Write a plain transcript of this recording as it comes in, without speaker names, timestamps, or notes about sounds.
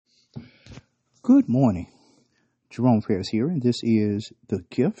Good morning. Jerome Ferris here, and this is the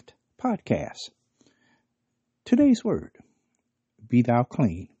Gift Podcast. Today's word, be thou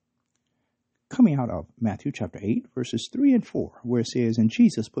clean, coming out of Matthew chapter 8, verses 3 and 4, where it says, And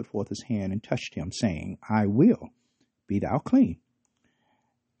Jesus put forth his hand and touched him, saying, I will, be thou clean.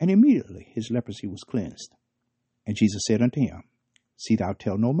 And immediately his leprosy was cleansed. And Jesus said unto him, See thou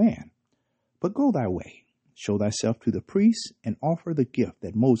tell no man, but go thy way, show thyself to the priests, and offer the gift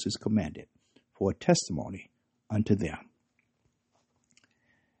that Moses commanded, for a testimony unto them.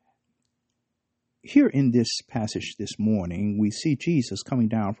 Here in this passage this morning, we see Jesus coming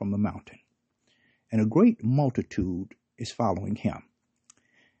down from the mountain, and a great multitude is following him.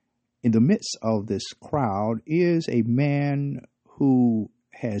 In the midst of this crowd is a man who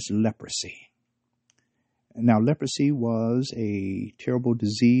has leprosy. Now, leprosy was a terrible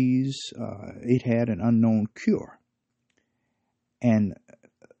disease. It had an unknown cure. And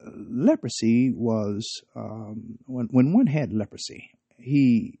leprosy was, when one had leprosy,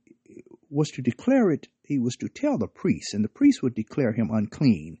 he was to declare it, he was to tell the priest, and the priest would declare him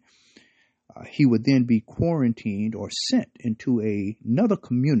unclean. He would then be quarantined or sent into another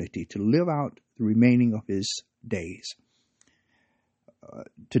community to live out the remaining of his days.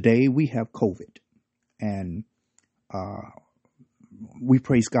 Today we have COVID, and we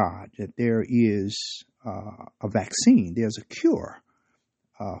praise God that there is a vaccine, there's a cure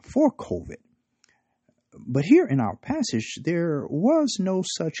for COVID. But here in our passage, there was no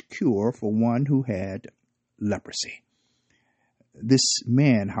such cure for one who had leprosy. This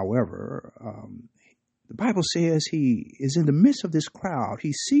man, however, the Bible says he is in the midst of this crowd.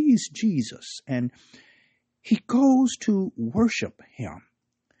 He sees Jesus and he goes to worship him.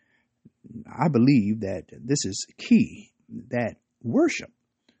 I believe that this is key, that worship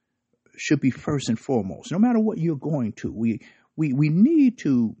should be first and foremost. No matter what you're going to, we need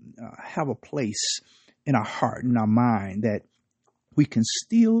to have a place in our heart and our mind that we can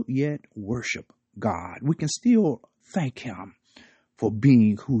still yet worship God. We can still thank him for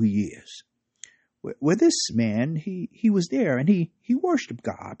being who he is. Well, this man, he was there and he worshiped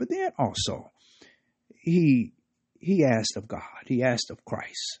God, but then also he asked of God, he asked of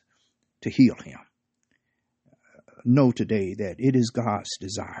Christ to heal him. Know today that it is God's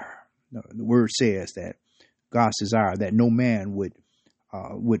desire. The word says that God's desire that no man would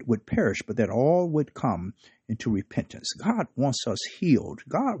perish, but that all would come into repentance. God wants us healed.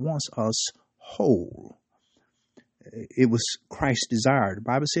 God wants us whole. It was Christ's desire. The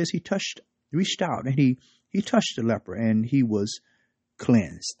Bible says he reached out and he touched the leper and he was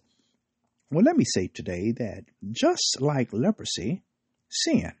cleansed. Well, let me say today that just like leprosy,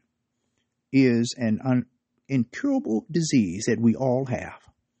 sin is an incurable disease that we all have.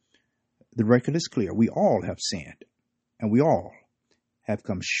 The record is clear. We all have sinned, and we all have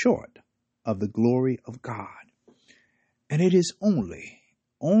come short of the glory of God. And it is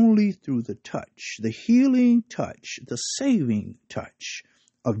only through the touch, the healing touch, the saving touch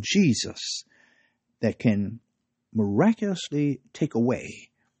of Jesus that can miraculously take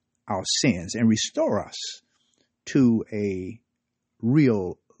away our sins and restore us to a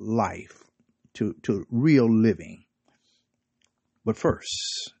real life, to real living. But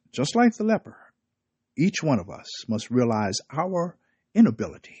first, just like the leper, each one of us must realize our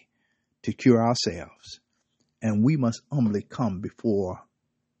inability to cure ourselves, and we must humbly come before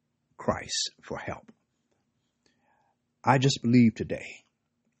Christ for help. I just believe today,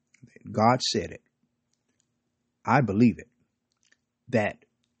 God said it, I believe it, that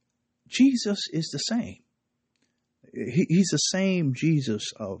Jesus is the same. He's the same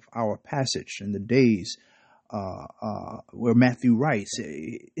Jesus of our passage in the days where Matthew writes.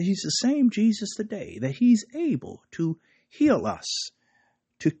 He's the same Jesus today, that he's able to heal us,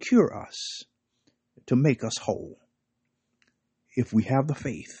 to cure us, to make us whole. If we have the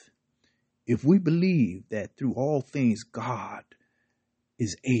faith, if we believe that through all things God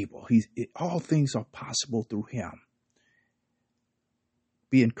is able, all things are possible through him.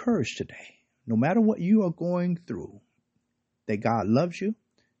 Be encouraged today. No matter what you are going through, that God loves you,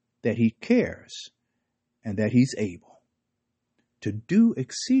 that he cares, and that he's able to do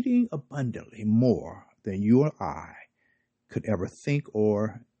exceeding abundantly more than you or I could ever think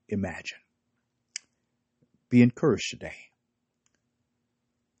or imagine. Be encouraged today.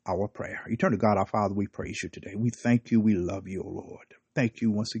 Our prayer. Eternal God, our Father, we praise you today. We thank you. We love you, O Lord. Thank you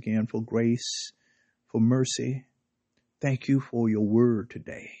once again for grace, for mercy. Thank you for your word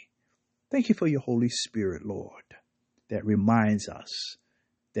today. Thank you for your Holy Spirit, Lord, that reminds us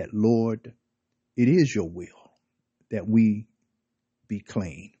that, Lord, it is your will that we be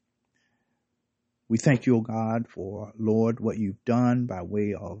clean. We thank you, O God, for, Lord, what you've done by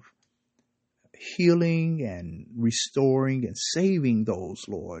way of healing and restoring and saving those,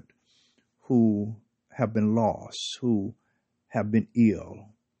 Lord, who have been lost, who have been ill.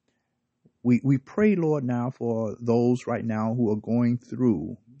 We pray, Lord, now for those right now who are going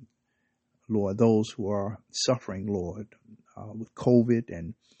through, Lord, those who are suffering, Lord, with COVID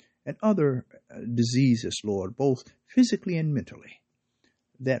and other diseases, Lord, both physically and mentally,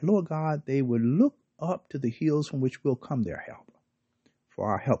 that, Lord God, they would look up to the hills from which will come their help. For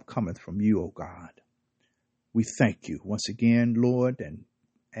our help cometh from you, O God. We thank you once again, Lord, and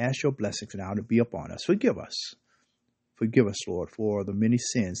ask your blessings now to be upon us. Forgive us. Forgive us, Lord, for the many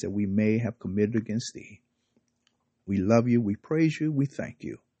sins that we may have committed against thee. We love you, we praise you, we thank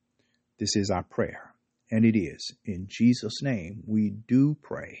you. This is our prayer, and it is in Jesus' name we do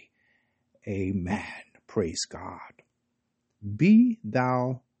pray. Amen. Praise God. Be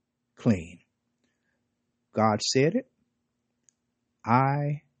thou clean. God said it.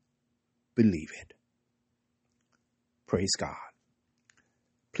 I believe it. Praise God.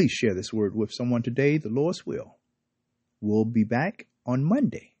 Please share this word with someone today, the Lord's will. We'll be back on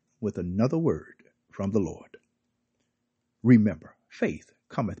Monday with another word from the Lord. Remember, faith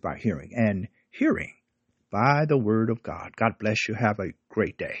cometh by hearing, and hearing by the word of God. God bless you. Have a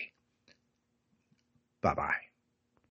great day. Bye-bye.